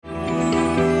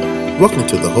Welcome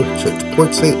to the Hope Church,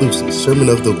 Port St. Lucie Sermon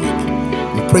of the Week.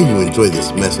 We pray you enjoy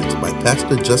this message by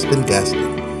Pastor Justin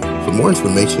Gaston. For more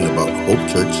information about Hope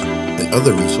Church and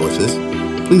other resources,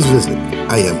 please visit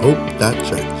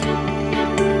iamhope.church.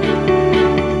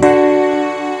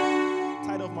 The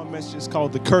title of my message is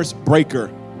called The Curse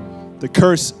Breaker. The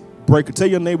Curse Breaker. Tell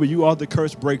your neighbor you are the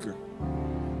curse breaker.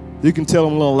 You can tell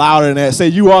them a little louder than that. Say,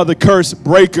 you are the curse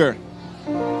breaker.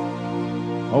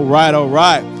 All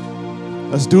right.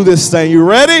 Let's do this thing. You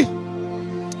ready?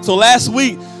 So last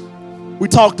week, we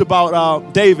talked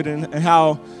about David and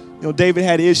how David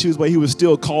had issues, but he was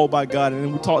still called by God. And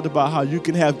then we talked about how you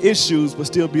can have issues, but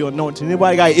still be anointed.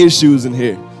 Anybody got issues in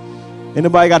here?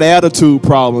 Anybody got attitude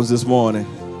problems this morning?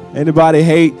 Anybody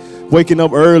hate waking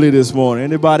up early this morning?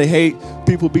 Anybody hate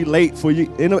people be late for you?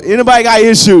 Anybody got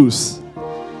issues?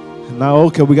 Now,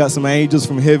 okay, we got some angels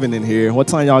from heaven in here. What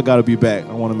time y'all got to be back?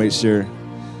 I want to make sure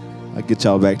I get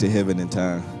y'all back to heaven in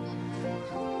time.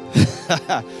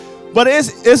 But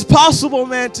it's possible,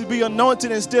 man, to be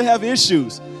anointed and still have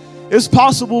issues. It's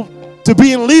possible to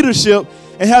be in leadership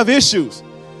and have issues.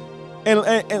 And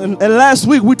last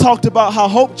week we talked about how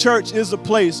Hope Church is a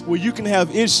place where you can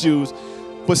have issues,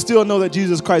 but still know that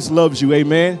Jesus Christ loves you.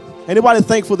 Amen. Anybody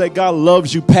thankful that God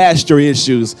loves you past your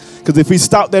issues? Because if he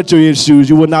stopped at your issues,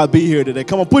 you would not be here today.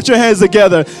 Come on, put your hands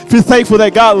together if you're thankful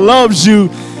that God loves you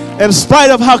in spite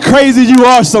of how crazy you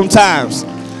are sometimes.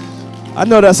 I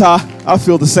know that's how I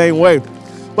feel the same way.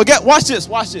 But watch this.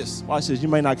 You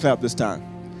may not clap this time.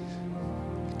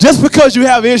 Just because you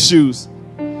have issues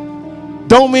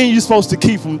don't mean you're supposed to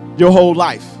keep them your whole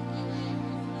life.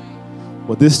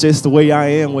 Well, this is just the way I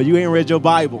am. Well, you ain't read your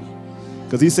Bible.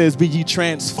 Because he says, be ye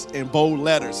transformed in bold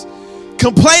letters.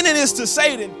 Complaining is to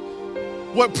Satan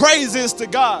what praise is to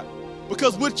God.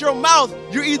 Because with your mouth,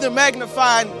 you're either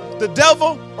magnifying the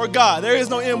devil or God. There is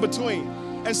no in between.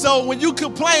 And so when you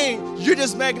complain, you're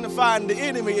just magnifying the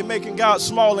enemy and making God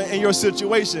smaller in your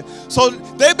situation. So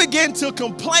they begin to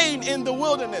complain in the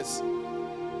wilderness.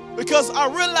 Because I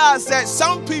realized that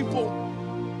some people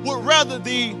would rather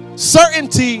the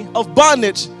certainty of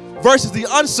bondage versus the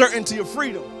uncertainty of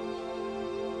freedom.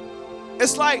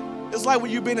 It's like when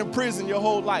you've been in prison your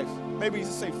whole life. Maybe you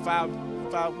say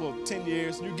 10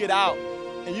 years. You get out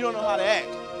and you don't know how to act.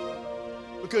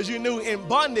 Because you knew in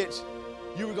bondage,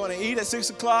 you were going to eat at 6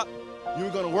 o'clock. You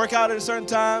were going to work out at a certain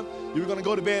time. You were going to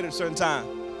go to bed at a certain time.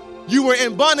 You were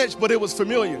in bondage, but it was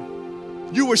familiar.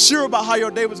 You were sure about how your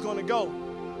day was going to go.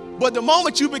 But the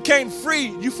moment you became free,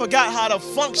 you forgot how to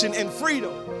function in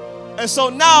freedom. And so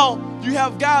now you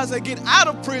have guys that get out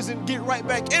of prison, get right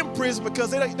back in prison because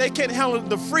they can't handle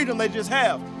the freedom they just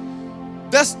have.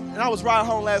 And I was riding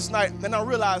home last night, and I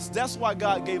realized that's why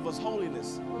God gave us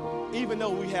holiness, even though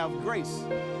we have grace.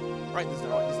 Write this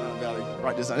down, Valerie.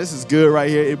 Write this down. This is good right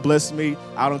here. It blessed me.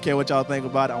 I don't care what y'all think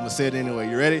about it. I'm going to say it anyway.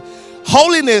 You ready?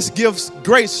 Holiness gives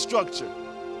grace structure.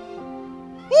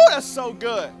 Woo, that's so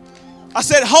good. I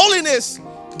said holiness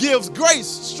gives grace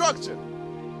structure.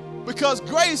 Because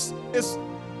grace is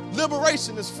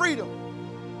liberation, is freedom.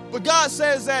 But God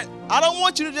says that I don't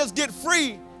want you to just get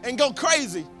free and go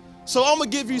crazy. So I'm going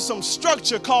to give you some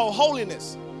structure called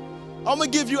holiness. I'm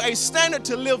going to give you a standard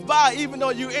to live by even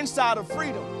though you're inside of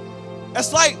freedom.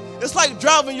 It's like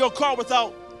driving your car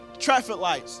without traffic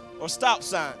lights or stop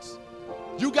signs.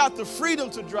 You got the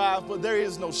freedom to drive, but there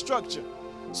is no structure.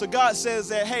 So God says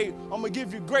that, hey, I'm going to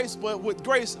give you grace, but with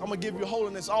grace, I'm going to give you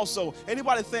holiness also.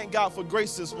 Anybody thank God for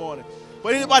grace this morning?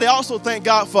 But anybody also thank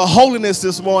God for holiness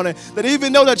this morning, that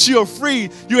even though that you're free,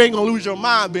 you ain't going to lose your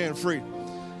mind being free.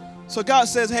 So God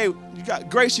says, hey, you got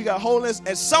grace, you got holiness.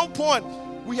 At some point,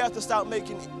 we have to stop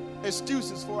making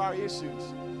excuses for our issues.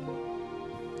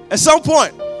 At some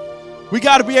point, we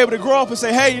got to be able to grow up and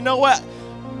say, hey, you know what?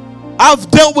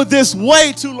 I've dealt with this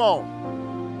way too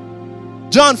long.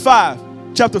 John 5.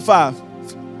 Chapter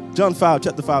 5. John 5,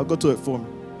 chapter 5. Go to it for me.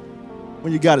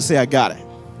 When you got it, say, I got it.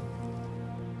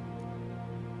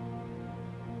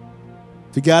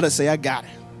 If you got it, say, I got it.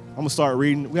 I'm going to start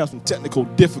reading. We have some technical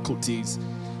difficulties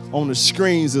on the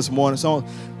screens this morning, so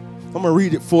I'm going to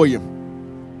read it for you.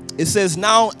 It says,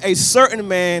 now a certain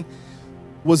man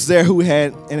was there who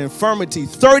had an infirmity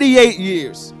 38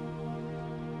 years.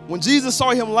 When Jesus saw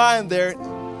him lying there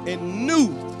and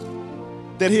knew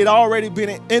that he had already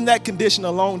been in that condition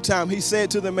a long time, he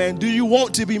said to the man, do you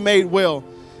want to be made well?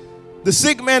 The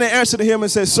sick man answered him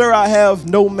and said, sir, I have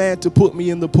no man to put me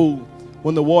in the pool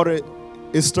when the water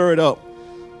is stirred up.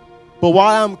 But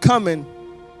while I'm coming,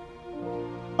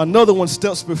 another one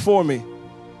steps before me.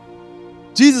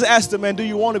 Jesus asked the man, do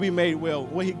you want to be made well?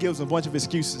 Well, he gives a bunch of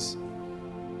excuses.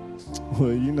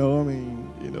 Well,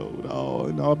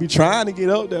 I'll be trying to get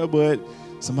up there, but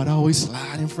Somebody always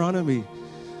slide in front of me.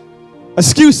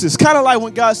 Excuses, kind of like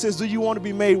when God says, do you want to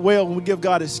be made well? When we give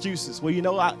God excuses. Well,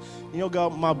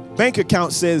 God, my bank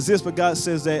account says this, but God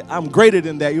says that I'm greater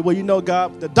than that. Well,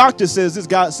 God, the doctor says this,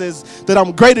 God says that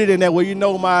I'm greater than that.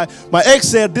 Well, my ex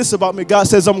said this about me, God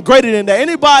says I'm greater than that.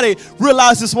 Anybody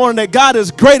realize this morning that God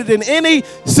is greater than any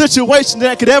situation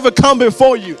that could ever come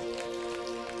before you?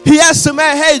 He asked the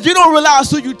man, hey, you don't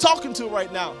realize who you're talking to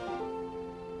right now.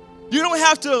 You don't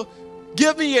have to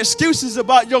give me excuses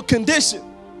about your condition.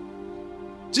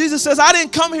 Jesus says, I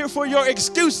didn't come here for your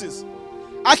excuses.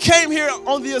 I came here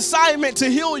on the assignment to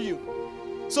heal you.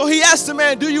 So he asked the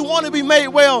man, do you want to be made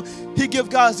well? He gives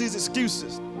God these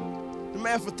excuses. The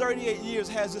man for 38 years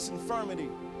has this infirmity.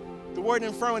 The word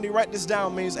infirmity, write this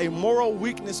down, means a moral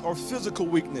weakness or physical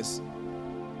weakness.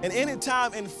 And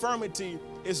anytime infirmity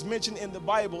is mentioned in the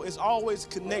Bible, it's always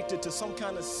connected to some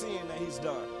kind of sin that he's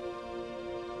done.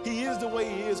 He is the way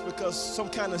he is because some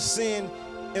kind of sin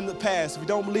in the past. If you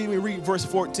don't believe me, read verse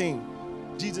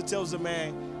 14. Jesus tells the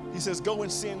man, he says, go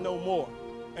and sin no more.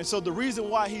 And so the reason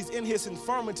why he's in his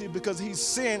infirmity because he's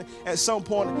sinned at some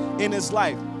point in his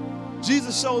life.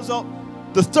 Jesus shows up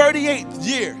the 38th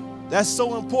year. That's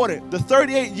so important. The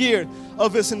 38th year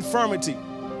of his infirmity,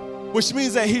 which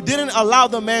means that he didn't allow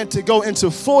the man to go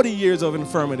into 40 years of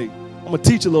infirmity. I'm going to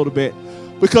teach a little bit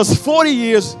because 40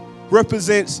 years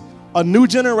represents a new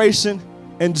generation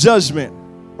and judgment.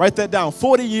 Write that down.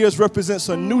 40 years represents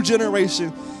a new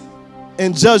generation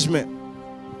and judgment.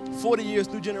 40 years,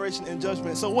 new generation and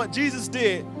judgment. So what Jesus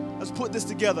did, let's put this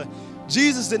together.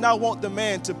 Jesus did not want the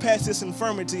man to pass his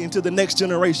infirmity into the next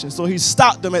generation. So he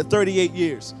stopped them at 38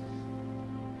 years.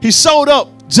 He showed up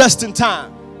just in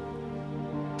time.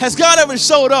 Has God ever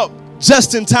showed up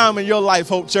just in time in your life,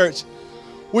 Hope Church?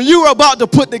 When you were about to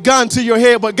put the gun to your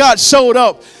head, but God showed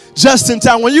up just in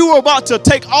time. When you were about to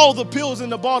take all the pills in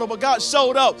the bottle, but God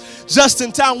showed up just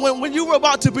in time. When you were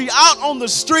about to be out on the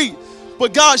street,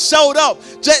 but God showed up.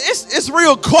 It's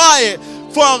real quiet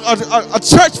for a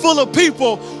church full of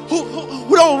people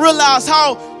who don't realize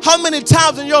how many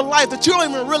times in your life that you don't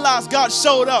even realize God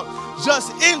showed up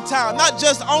just in time, not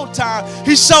just on time.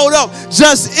 He showed up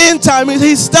just in time.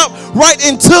 He stepped right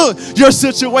into your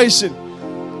situation.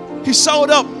 He showed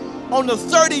up on the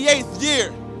 38th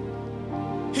year.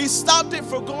 He stopped it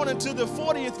from going into the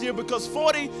 40th year because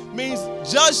 40 means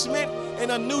judgment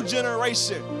in a new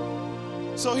generation.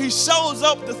 So he shows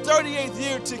up the 38th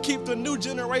year to keep the new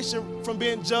generation from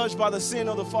being judged by the sin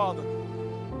of the father.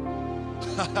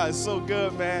 It's so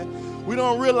good, man. We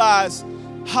don't realize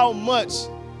how much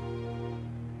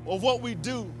of what we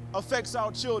do affects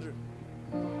our children.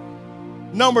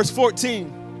 Numbers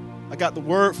 14. I got the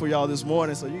word for y'all this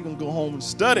morning, so you can go home and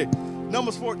study.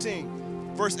 Numbers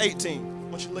 14, verse 18. I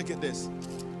want you to look at this.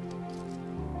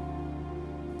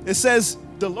 It says,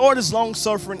 the Lord is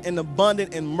long-suffering and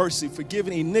abundant in mercy,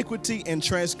 forgiving iniquity and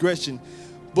transgression.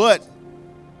 But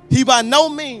he by no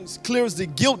means clears the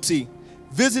guilty,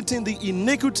 visiting the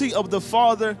iniquity of the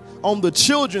father on the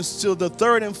children till the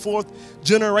third and fourth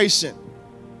generation.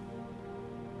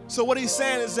 So what he's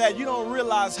saying is that you don't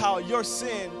realize how your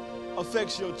sin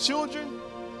affects your children's.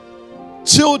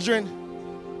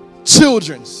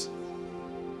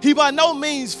 He by no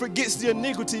means forgets the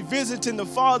iniquity, visiting the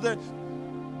father,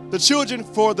 the children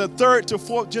for the third to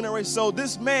fourth generation. So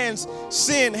this man's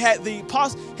sin had the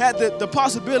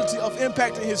possibility of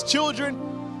impacting his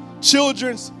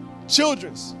children's.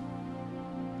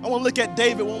 I want to look at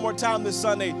David one more time this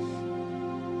Sunday.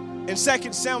 In 2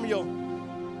 Samuel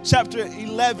chapter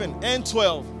 11 and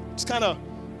 12. Just kind of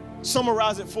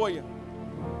summarize it for you.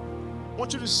 I want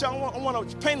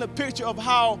to paint a picture of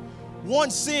how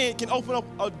one sin can open up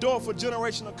a door for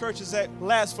generational curses that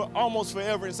last for almost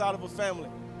forever inside of a family.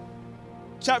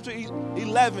 Chapter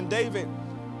 11, David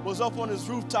was up on his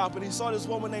rooftop and he saw this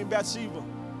woman named Bathsheba.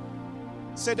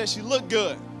 Said that she looked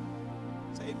good.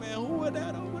 Say, hey man, who was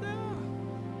that over there?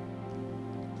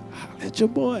 Holla at your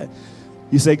boy.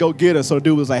 You say, go get her. So the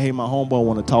dude was like, hey, my homeboy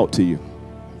want to talk to you.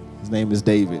 His name is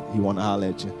David. He want to holler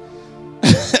at you.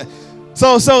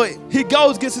 So he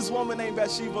goes, gets this woman named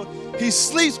Bathsheba. He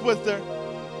sleeps with her.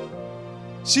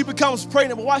 She becomes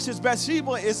pregnant. But watch this.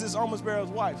 Bathsheba is his almost bearer's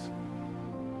wife.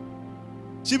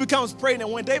 She becomes pregnant.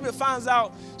 When David finds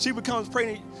out she becomes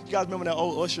pregnant, you guys remember that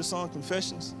old Usher song,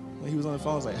 Confessions? When he was on the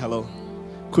phone, he was like, hello,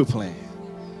 quit playing.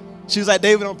 She was like,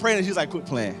 David, I'm pregnant. She was like, quit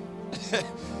playing.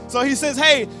 So he says,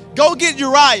 hey, go get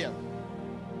Uriah,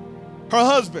 her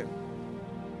husband.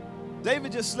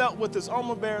 David just slept with his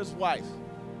armor bearer's wife.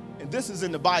 And this is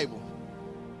in the Bible.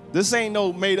 This ain't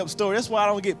no made-up story. That's why I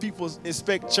don't get people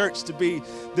expect church to be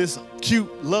this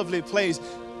cute, lovely place.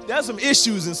 There's some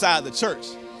issues inside the church.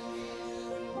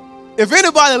 If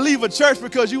anybody leave a church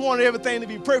because you wanted everything to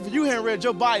be perfect, you haven't read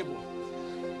your Bible.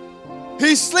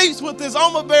 He sleeps with his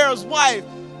armor bearer's wife,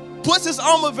 puts his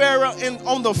armor bearer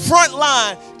on the front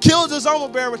line, kills his armor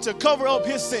bearer to cover up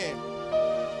his sin.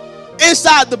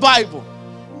 Inside the Bible.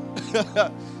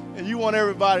 And you want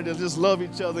everybody to just love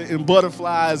each other and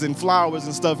butterflies and flowers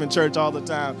and stuff in church all the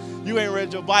time. You ain't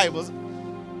read your Bibles.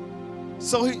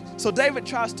 So David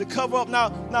tries to cover up.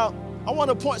 Now, I want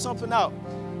to point something out.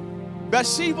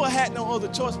 Bathsheba had no other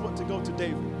choice but to go to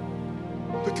David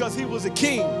because he was a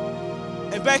king.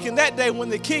 And back in that day, when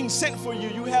the king sent for you,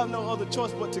 you have no other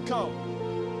choice but to come.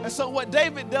 And so what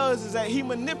David does is that he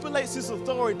manipulates his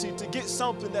authority to get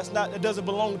something that doesn't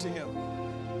belong to him.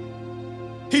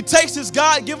 He takes his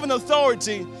God-given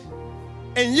authority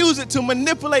and uses it to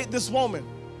manipulate this woman,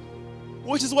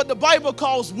 which is what the Bible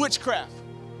calls witchcraft.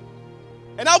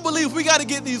 And I believe we got to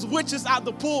get these witches out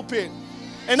the pulpit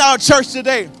in our church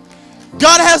today.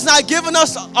 God has not given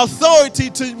us authority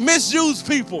to misuse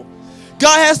people.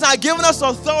 God has not given us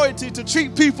authority to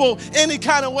treat people any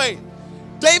kind of way.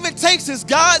 David takes his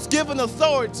God's given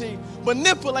authority,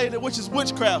 manipulated it, which is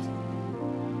witchcraft,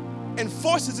 and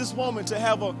forces this woman to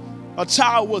have a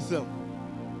child with him.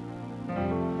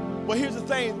 But here's the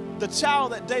thing, the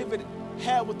child that David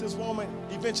had with this woman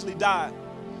eventually died,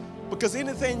 because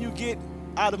anything you get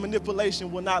out of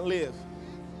manipulation will not live.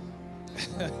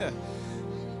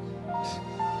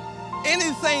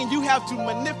 Anything you have to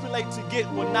manipulate to get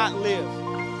will not live.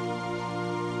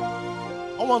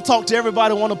 I want to talk to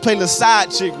everybody who want to play the side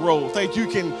chick role. Think you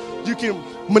can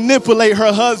manipulate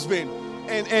her husband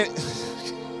and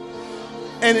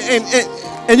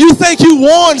you think you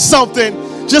won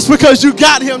something just because you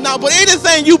got him now. But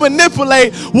anything you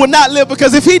manipulate will not live,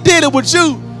 because if he did it with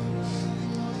you,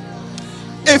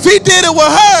 if he did it with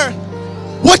her,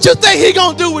 what you think he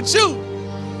gonna do with you?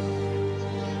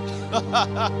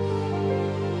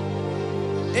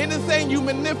 Anything you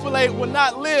manipulate will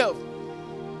not live.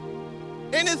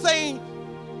 Anything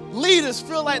leaders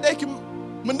feel like they can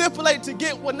manipulate to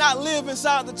get will not live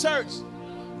inside the church.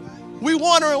 We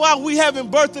wondering why we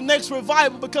haven't birthed the next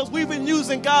revival, because we've been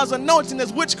using God's anointing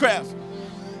as witchcraft,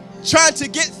 trying to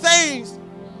get things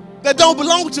that don't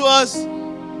belong to us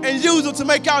and use them to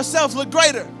make ourselves look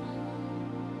greater.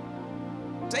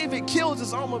 David killed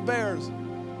his armor bearers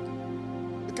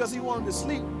because he wanted to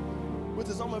sleep with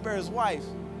his armor bearer's wife.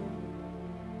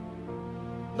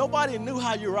 Nobody knew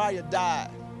how Uriah died,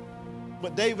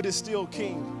 but David is still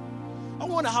king. I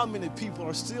wonder how many people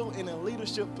are still in a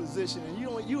leadership position and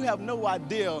you have no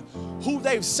idea who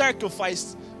they've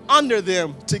sacrificed under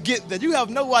them to get there. You have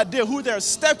no idea who they're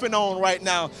stepping on right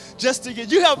now just to get.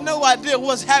 You have no idea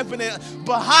what's happening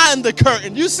behind the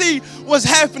curtain. You see what's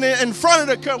happening in front of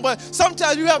the curtain, but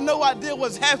sometimes you have no idea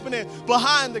what's happening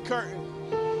behind the curtain.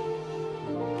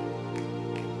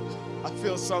 I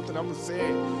feel something. I'm gonna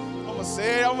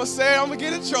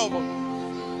get in trouble.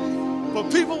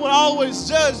 But people will always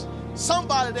judge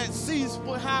somebody that sees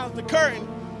behind the curtain,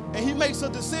 and he makes a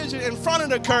decision in front of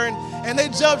the curtain, and they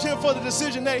judge him for the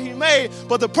decision that he made,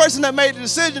 but the person that made the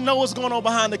decision knows what's going on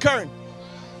behind the curtain.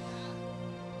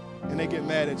 And they get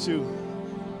mad at you.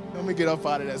 Let me get up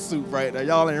out of that soup right there.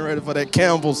 Y'all ain't ready for that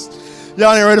Campbell's.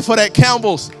 Y'all ain't ready for that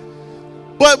Campbell's.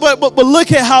 But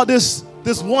look at how this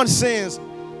one sins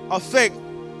affect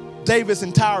David's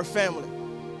entire family.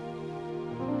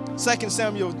 2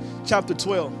 Samuel chapter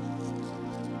 12.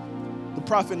 The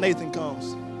prophet Nathan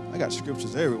comes. I got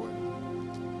scriptures everywhere.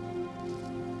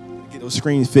 Get those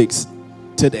screens fixed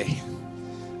today.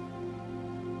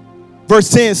 Verse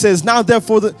 10 says, "Now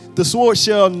therefore the sword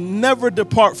shall never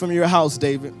depart from your house,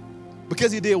 David,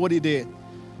 because he did what he did.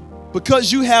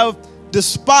 Because you have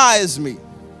despised me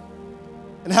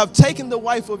and have taken the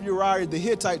wife of Uriah the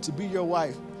Hittite to be your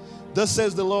wife. Thus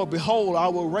says the Lord, behold, I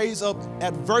will raise up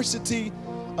adversity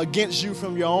against you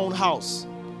from your own house.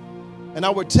 And I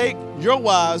will take your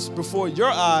wives before your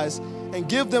eyes and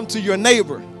give them to your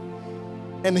neighbor.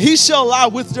 And he shall lie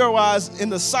with your wives in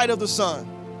the sight of the sun."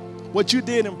 What you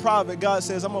did in private, God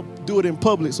says, I'm going to do it in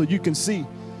public so you can see.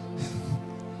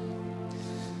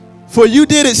 "For you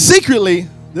did it secretly,"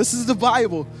 this is the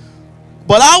Bible,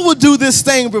 "but I will do this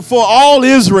thing before all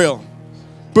Israel,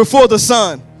 before the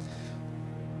sun."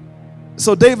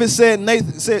 So David said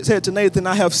to Nathan,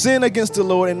 "I have sinned against the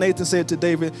Lord." And Nathan said to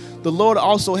David, "The Lord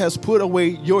also has put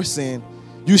away your sin.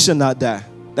 You shall not die."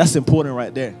 That's important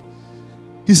right there.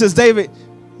 He says, David,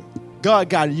 God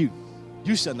got you.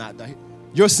 You shall not die.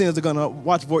 Your sins are going to,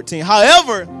 watch 14.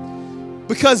 "However,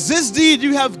 because this deed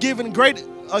you have given great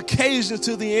occasion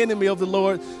to the enemy of the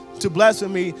Lord to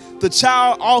blaspheme me, the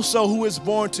child also who is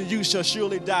born to you shall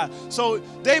surely die. So,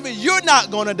 David, you're not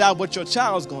going to die, but your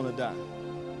child's going to die.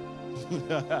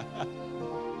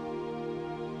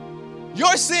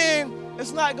 Your sin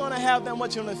is not going to have that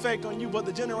much of an effect on you, but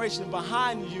the generation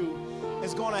behind you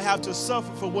is going to have to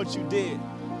suffer for what you did.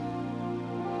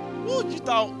 Ooh, you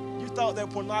thought that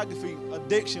pornography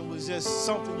addiction was just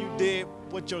something you did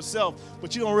with yourself,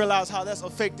 but you don't realize how that's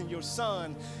affecting your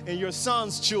son and your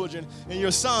son's children and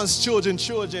your son's children's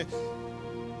children.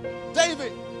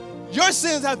 David, your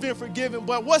sins have been forgiven,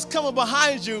 but what's coming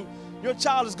behind you, your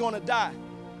child is going to die.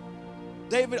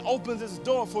 David opens his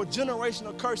door for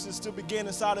generational curses to begin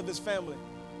inside of his family.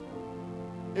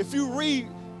 If you read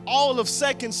all of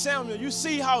 2 Samuel, you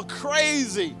see how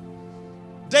crazy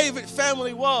David's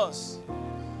family was.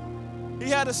 He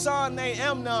had a son named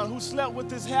Amnon who slept with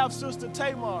his half-sister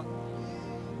Tamar.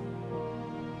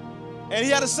 And he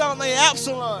had a son named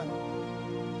Absalom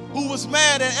who was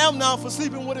mad at Amnon for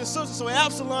sleeping with his sister. So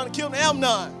Absalom killed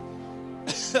Amnon.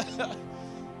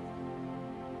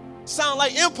 Sound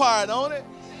like empire, don't it?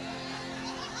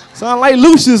 Sound like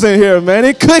Lucius in here, man.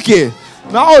 They cooking.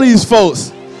 And all these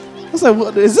folks. I was like,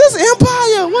 what, is this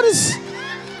empire? What is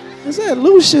that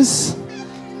Lucius?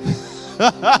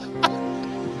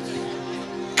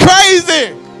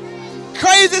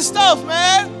 Crazy stuff,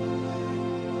 man.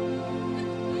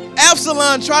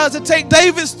 Absalom tries to take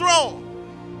David's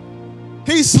throne.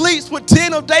 He sleeps with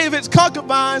 10 of David's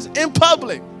concubines in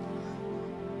public.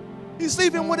 He's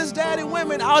sleeping with his daddy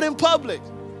women out in public.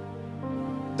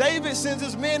 David sends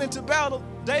his men into battle.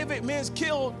 Men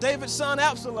kill David's son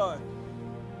Absalom.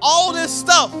 All this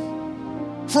stuff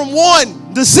from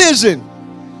one decision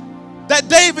that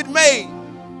David made.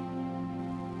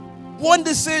 One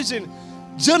decision,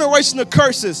 generational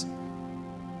curses,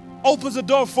 opens the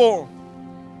door for them.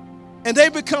 And they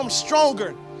become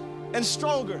stronger and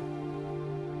stronger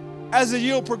as the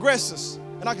year progresses.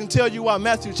 And I can tell you why.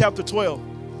 Matthew chapter 12.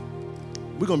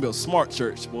 We're going to be a smart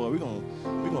church, boy. We're going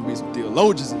to be some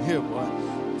theologians in here, boy.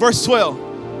 Verse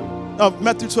 12.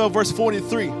 Matthew 12, verse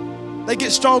 43. They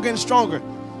get stronger and stronger.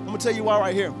 I'm going to tell you why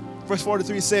right here. Verse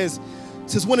 43 says,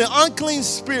 when an unclean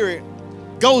spirit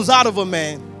goes out of a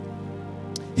man,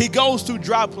 he goes to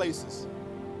dry places,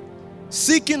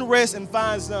 seeking rest and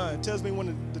finds none. It tells me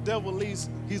when the devil leaves,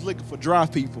 he's looking for dry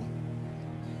people.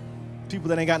 People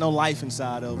that ain't got no life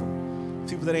inside of them.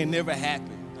 People that ain't never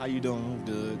happy. How you doing?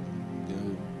 Good.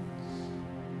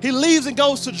 He leaves and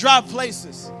goes to dry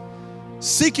places,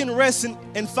 seeking rest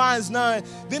and finds none.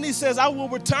 Then he says, I will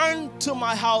return to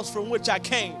my house from which I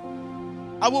came.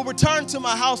 I will return to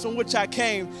my house from which I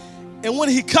came. And when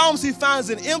he comes, he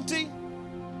finds it empty,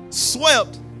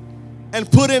 swept,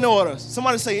 and put in order.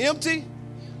 Somebody say empty,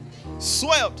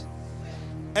 swept,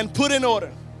 and put in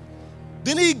order.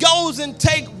 Then he goes and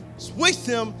takes with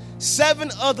him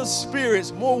 7 other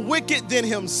spirits more wicked than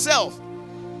himself.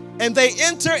 And they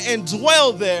enter and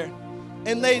dwell there.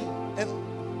 And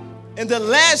the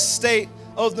last state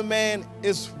of the man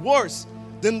is worse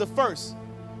than the first.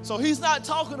 So he's not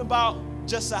talking about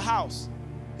just a house.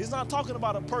 He's not talking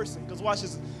about a person. Because watch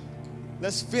this.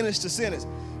 Let's finish the sentence.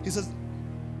 He says,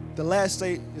 the last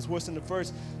state is worse than the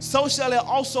first. So shall it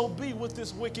also be with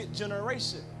this wicked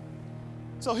generation.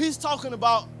 So he's talking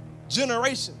about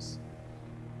generations.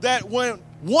 That when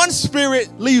one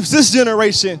spirit leaves this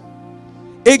generation,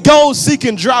 it goes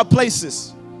seeking dry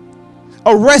places,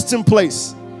 a resting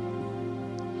place.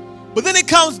 But then it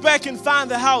comes back and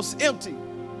finds the house empty,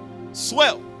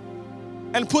 swept,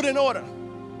 and put in order.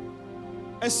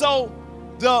 And so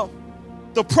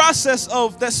the process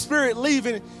of that spirit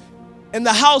leaving and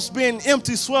the house being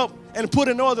empty, swept, and put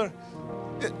in order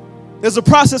is a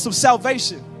process of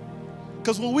salvation.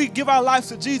 Because when we give our life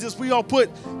to Jesus, we are put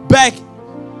back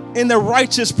in the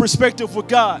righteous perspective with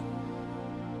God.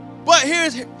 But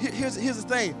here's the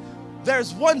thing.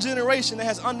 There's one generation that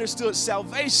has understood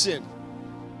salvation,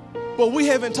 but we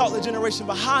haven't taught the generation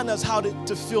behind us how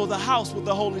to fill the house with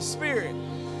the Holy Spirit.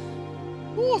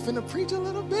 Ooh, I'm finna preach a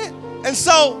little bit. And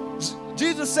so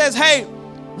Jesus says, hey,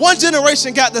 one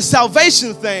generation got the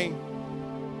salvation thing,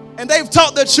 and they've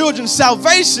taught their children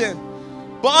salvation,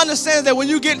 but understand that when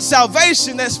you get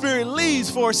salvation, that spirit leaves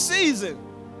for a season.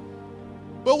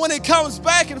 But when it comes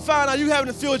back and find out you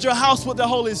haven't filled your house with the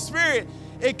Holy Spirit,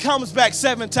 it comes back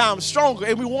 7 times stronger.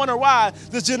 And we wonder why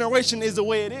this generation is the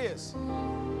way it is.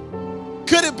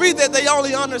 Could it be that they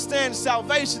only understand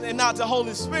salvation and not the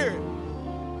Holy Spirit?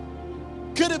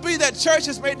 Could it be that church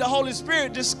has made the Holy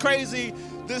Spirit this crazy,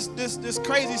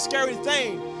 scary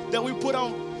thing that we put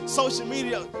on social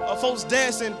media of folks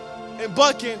dancing and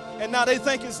bucking, and now they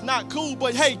think it's not cool.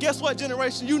 But hey, guess what,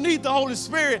 generation? You need the Holy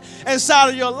Spirit inside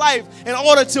of your life in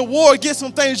order to war against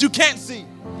some things you can't see.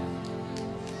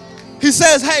 He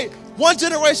says, hey, one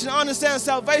generation understands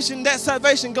salvation, that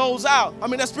salvation goes out.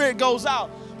 That spirit goes out.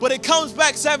 But it comes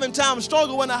back 7 times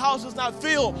stronger when the house is not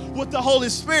filled with the Holy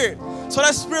Spirit. So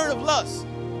that spirit of lust,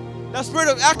 that spirit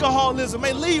of alcoholism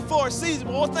may leave for a season.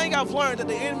 But one thing I've learned, that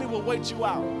the enemy will wait you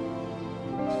out.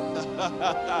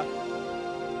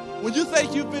 When you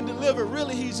think you've been delivered,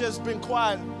 really he's just been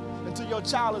quiet until your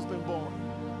child has been born.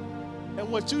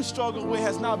 And what you struggle with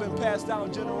has now been passed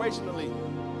down generationally.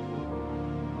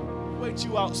 Wait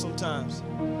you out sometimes.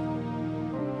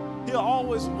 He'll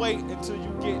always wait until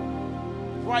you get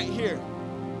right here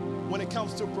when it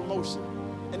comes to promotion.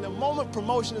 And the moment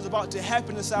promotion is about to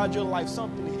happen inside your life,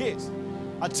 something hits,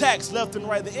 attacks left and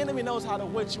right. The enemy knows how to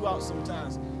wait you out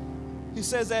sometimes. He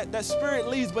says that spirit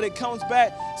leaves, but it comes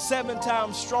back 7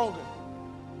 times stronger.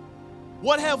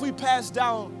 What have we passed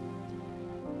down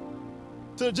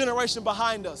to the generation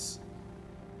behind us?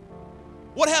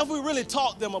 What have we really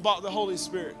taught them about the Holy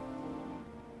Spirit?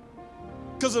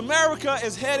 Because America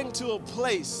is heading to a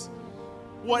place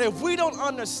where if we don't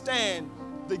understand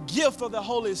the gift of the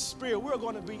Holy Spirit, we're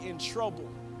going to be in trouble.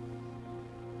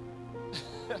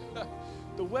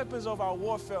 The weapons of our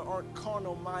warfare aren't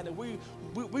carnal-minded. We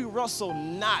wrestle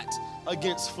not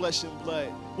against flesh and blood.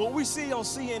 What we see on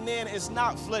CNN is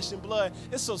not flesh and blood.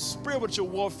 It's a spiritual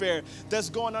warfare that's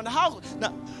going on.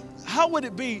 How would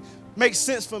it make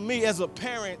sense for me as a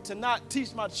parent to not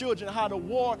teach my children how to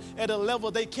war at a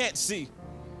level they can't see?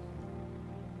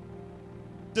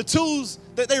 The tools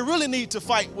that they really need to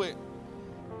fight with,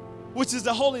 which is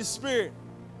the Holy Spirit.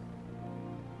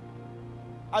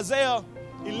 Isaiah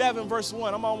 11 verse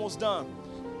 1, I'm almost done,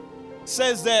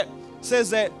 says that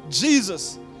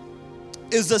Jesus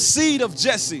is the seed of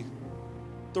Jesse,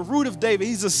 the root of David.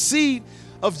 He's the seed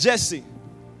of Jesse.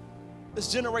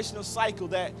 This generational cycle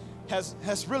that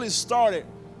has really started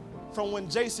from when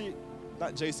Jesse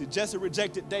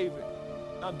rejected David.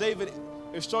 Now David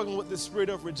is struggling with the spirit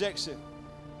of rejection.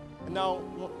 And now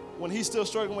when he's still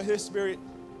struggling with his spirit,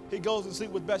 he goes and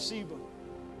sleeps with Bathsheba.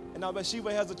 And now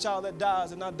Bathsheba has a child that dies.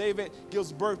 And now David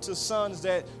gives birth to sons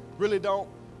that really don't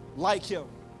like him.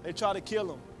 They try to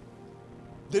kill him.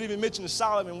 Didn't even mention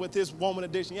Solomon with his woman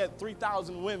addiction. He had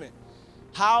 3,000 women.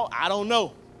 How? I don't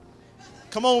know.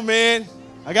 Come on, man.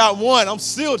 I got one. I'm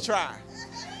still trying.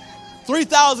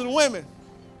 3,000 women.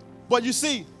 But you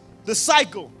see, the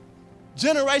cycle,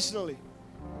 generationally.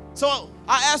 So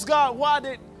I asked God, why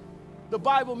did the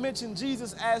Bible mention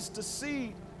Jesus as the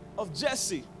seed of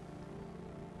Jesse?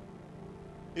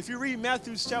 If you read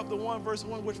Matthew chapter 1, verse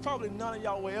 1, which probably none of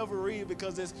y'all will ever read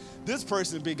because it's this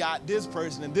person begot this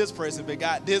person, and this person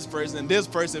begot this person, and this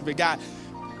person begot.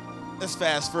 Let's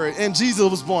fast forward. And Jesus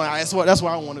was born. That's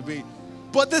where I want to be.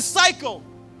 But this cycle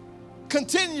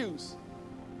continues.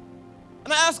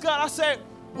 And I asked God, I said,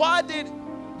 why did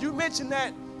you mention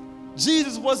that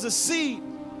Jesus was the seed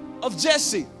of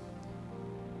Jesse?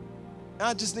 And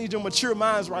I just need your mature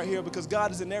minds right here, because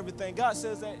God is in everything. God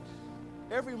says that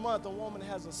every month a woman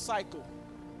has a cycle.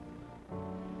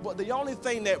 But the only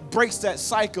thing that breaks that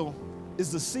cycle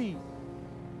is the seed.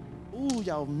 Ooh,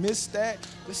 y'all missed that.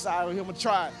 This side over here, I'm going to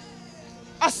try it.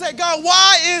 I said, God,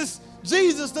 why is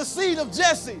Jesus the seed of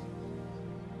Jesse?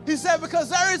 He said, because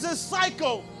there is a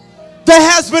cycle that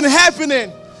has been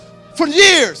happening for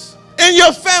years in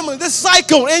your family, this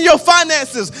cycle in your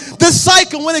finances, this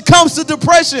cycle when it comes to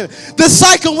depression, this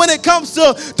cycle when it comes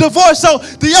to divorce. So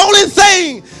the only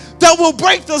thing that will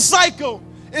break the cycle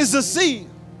is the seed.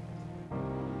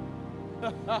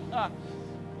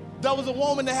 There was a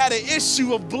woman that had an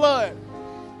issue of blood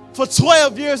for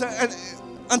 12 years and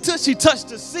until she touched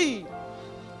the seed.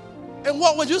 And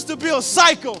what used to be a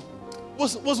cycle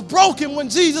was broken when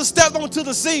Jesus stepped onto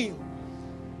the scene.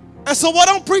 And so what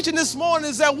I'm preaching this morning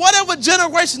is that whatever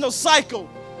generational cycle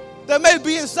that may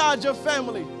be inside your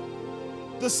family,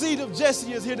 the seed of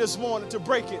Jesse is here this morning to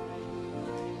break it,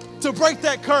 to break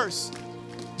that curse.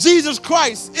 Jesus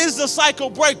Christ is the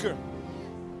cycle breaker.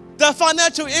 That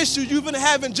financial issue you've been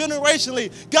having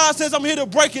generationally, God says, I'm here to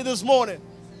break it this morning.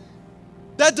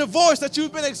 That divorce that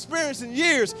you've been experiencing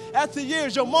years after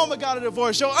years, your mama got a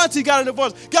divorce, your auntie got a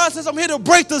divorce. God says, I'm here to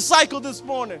break the cycle this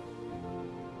morning.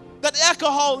 That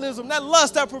alcoholism, that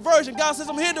lust, that perversion, God says,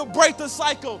 I'm here to break the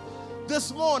cycle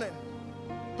this morning,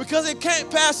 because it can't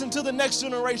pass into the next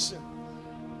generation.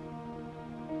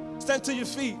 Stand to your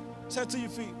feet. Stand to your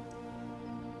feet.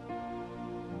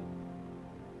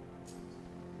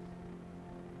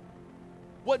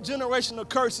 What generational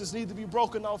curses need to be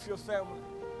broken off your family?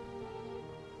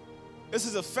 This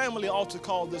is a family altar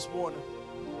call this morning.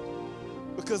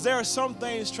 Because there are some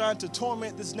things trying to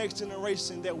torment this next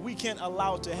generation that we can't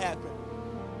allow to happen.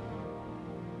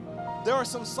 There are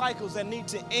some cycles that need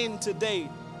to end today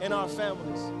in our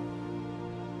families.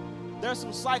 There are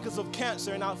some cycles of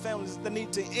cancer in our families that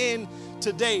need to end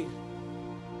today.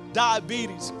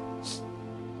 Diabetes,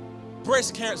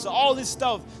 breast cancer, all this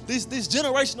stuff, these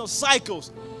generational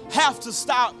cycles have to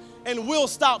stop and will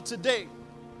stop today.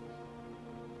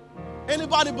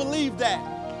 Anybody believe that?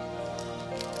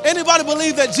 Anybody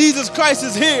believe that Jesus Christ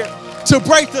is here to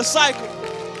break the cycle?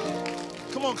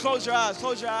 Come on, close your eyes,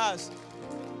 close your eyes.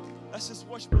 Let's just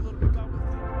worship a little bit, God.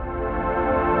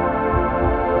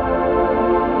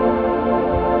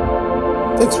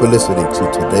 Thanks for listening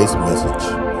to today's message.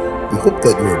 We hope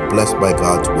that you are blessed by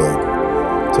God's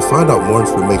Word. To find out more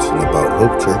information about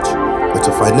Hope Church or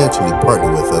to financially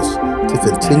partner with us to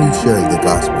continue sharing the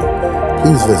gospel,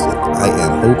 please visit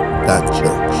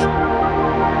iamhope.church.